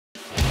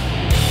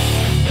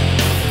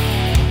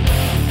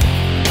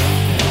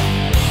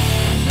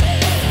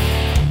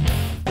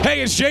Hey,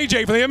 it's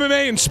JJ for the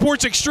MMA and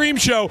Sports Extreme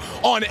Show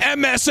on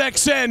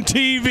MSXN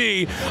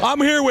TV.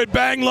 I'm here with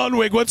Bang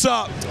Ludwig. What's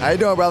up? How you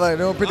doing, brother?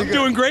 Doing pretty good.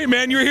 Doing great,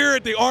 man. You're here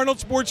at the Arnold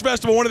Sports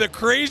Festival, one of the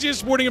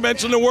craziest sporting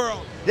events in the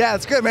world. Yeah,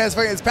 it's good, man.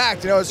 It's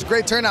packed. It's a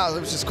great turnout,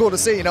 which is cool to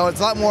see. It's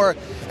a lot more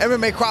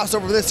MMA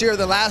crossover this year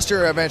than last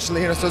year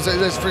eventually, so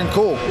it's freaking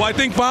cool. Well, I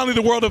think finally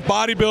the world of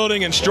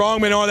bodybuilding and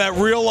strongman and all that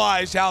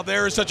realized how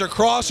there is such a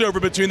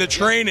crossover between the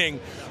training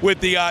with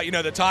the,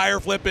 the tire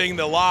flipping,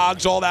 the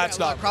logs, all that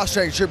stuff.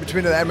 Cross-training sure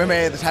between the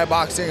MMA, the Thai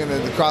boxing, and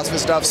the CrossFit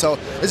stuff, so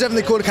it's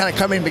definitely cool to kind of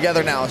coming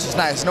together now. It's just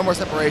nice. No more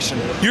separation.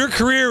 Your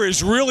career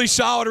is really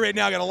solid right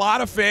now. Got a lot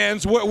of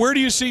fans. Where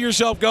do you see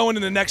yourself going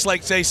in the next,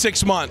 say,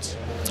 6 months?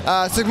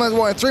 6 months,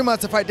 well, in 3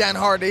 months to fight Dan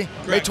Hardy,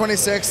 May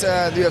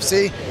 26th, the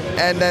UFC,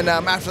 and then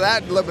after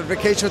that, a little bit of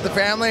vacation with the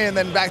family, and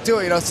then back to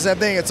it. It's the same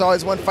thing. It's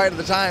always one fight at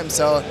a time,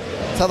 so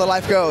that's how the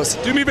life goes.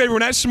 Do me a favor, when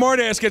that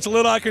smartass gets a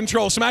little out of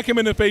control, smack him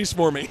in the face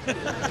for me.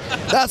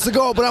 That's the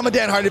goal, but I'm a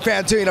Dan Hardy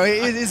fan too.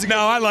 He's a good, no,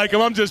 I like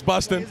him. I'm just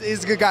busting.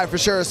 He's a good guy for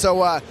sure.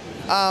 So,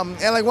 and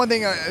like one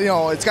thing,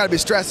 it's got to be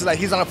stressed is that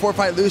he's on a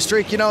 4-fight lose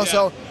streak. Yeah.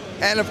 So,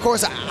 and of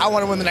course, I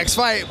want to win the next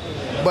fight.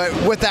 But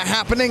with that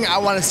happening, I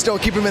want to still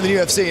keep him in the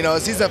UFC.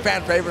 He's a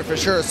fan favorite for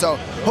sure. So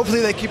hopefully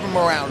they keep him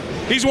around.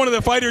 He's one of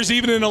the fighters,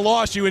 even in a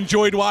loss, you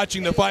enjoyed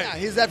watching the fight. Yeah,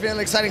 he's definitely an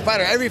exciting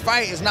fighter. Every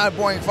fight is not a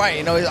boring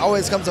fight. It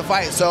always comes a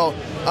fight. So,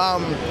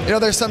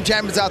 there's some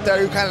champions out there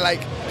who kind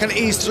of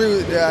ease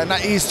through,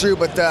 not ease through,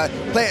 but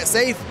play it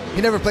safe. He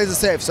never plays it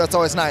safe, so that's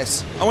always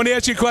nice. I want to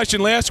ask you a question.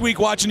 Last week,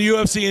 watching the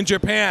UFC in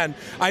Japan,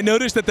 I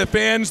noticed that the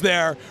fans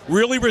there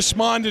really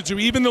responded to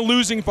even the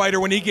losing fighter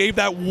when he gave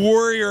that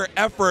warrior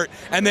effort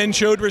and then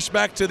showed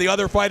respect to the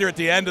other fighter at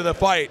the end of the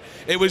fight.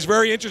 It was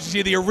very interesting to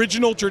see the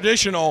original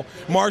traditional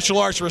martial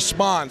arts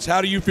response.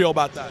 How do you feel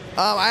about that?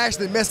 I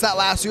actually missed that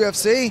last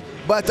UFC,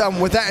 but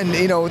with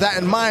that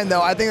in mind,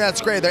 though, I think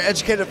that's great. They're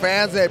educated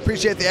fans. They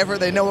appreciate the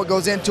effort. They know what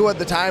goes into it,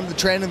 the time, the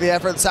training, the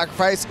effort, the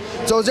sacrifice.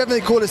 So it's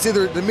definitely cool to see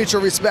the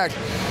mutual respect.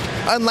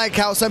 Unlike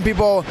how some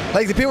people,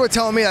 like the people were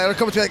telling me, they'll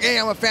come to me like, hey,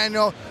 I'm a fan,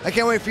 I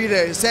can't wait for you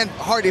to send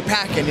Hardy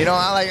packing,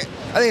 I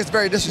think it's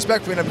very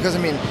disrespectful, because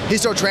he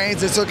still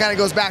trains. It still kind of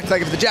goes back to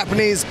if the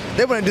Japanese,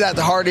 they wouldn't do that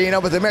to Hardy,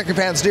 but the American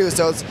fans do,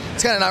 so it's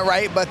kind of not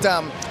right, but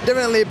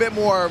definitely a bit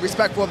more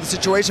respectful of the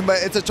situation,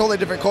 but it's a totally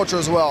different culture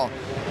as well.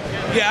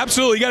 Yeah,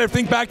 absolutely. You got to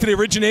think back to the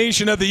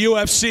origination of the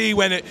UFC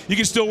when you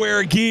can still wear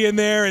a gi in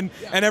there and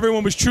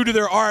everyone was true to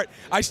their art.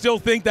 I still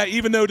think that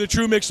even though the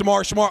true mixed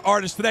martial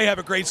artists today have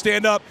a great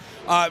stand-up,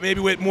 maybe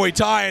with Muay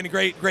Thai and a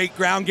great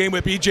ground game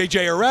with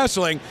BJJ or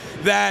wrestling,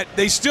 that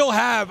they still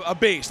have a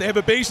base. They have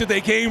a base that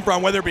they came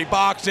from, whether it be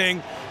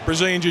boxing,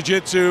 Brazilian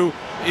Jiu-Jitsu,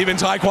 even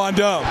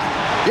Taekwondo.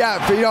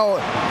 Yeah,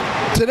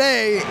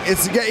 today,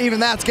 even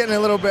that's getting a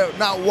little bit,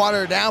 not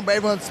watered down, but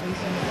everyone's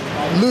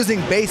losing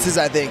bases,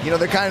 I think.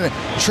 They're kind of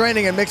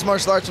training in mixed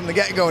martial arts from the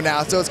get-go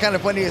now, so it's kind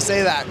of funny to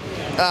say that.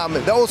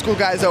 The old school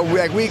guys, though,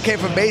 we came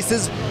from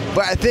bases,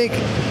 but I think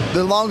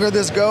the longer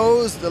this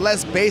goes, the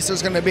less base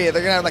there's going to be.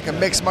 They're going to have a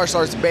mixed martial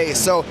arts base,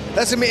 so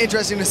that's going to be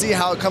interesting to see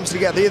how it comes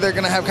together. Either they're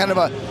going to have kind of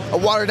a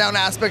watered-down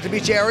aspect of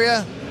each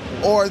area,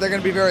 or they're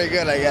going to be very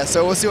good, I guess.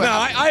 So we'll see what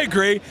happens. I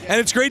agree, and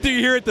it's great that you're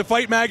here at the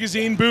Fight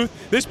Magazine booth.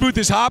 This booth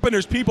is hopping.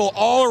 There's people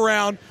all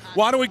around.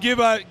 Why don't we give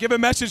a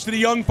message to the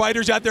young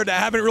fighters out there that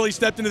haven't really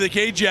stepped into the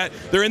cage yet?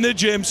 They're in the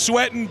gym,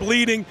 sweating,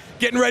 bleeding,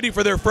 getting ready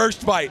for their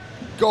first fight.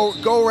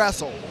 Go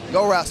wrestle.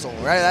 Go wrestle,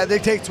 right? That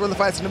dictates where the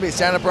fight's going to be.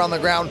 Stand up around the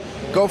ground.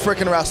 Go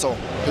frickin' wrestle.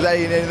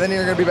 Then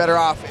you're going to be better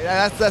off.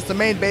 That's the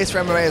main base for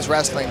MMA is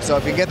wrestling. So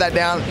if you get that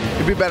down,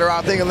 you'll be better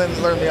off. They can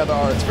learn the other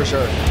arts for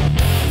sure.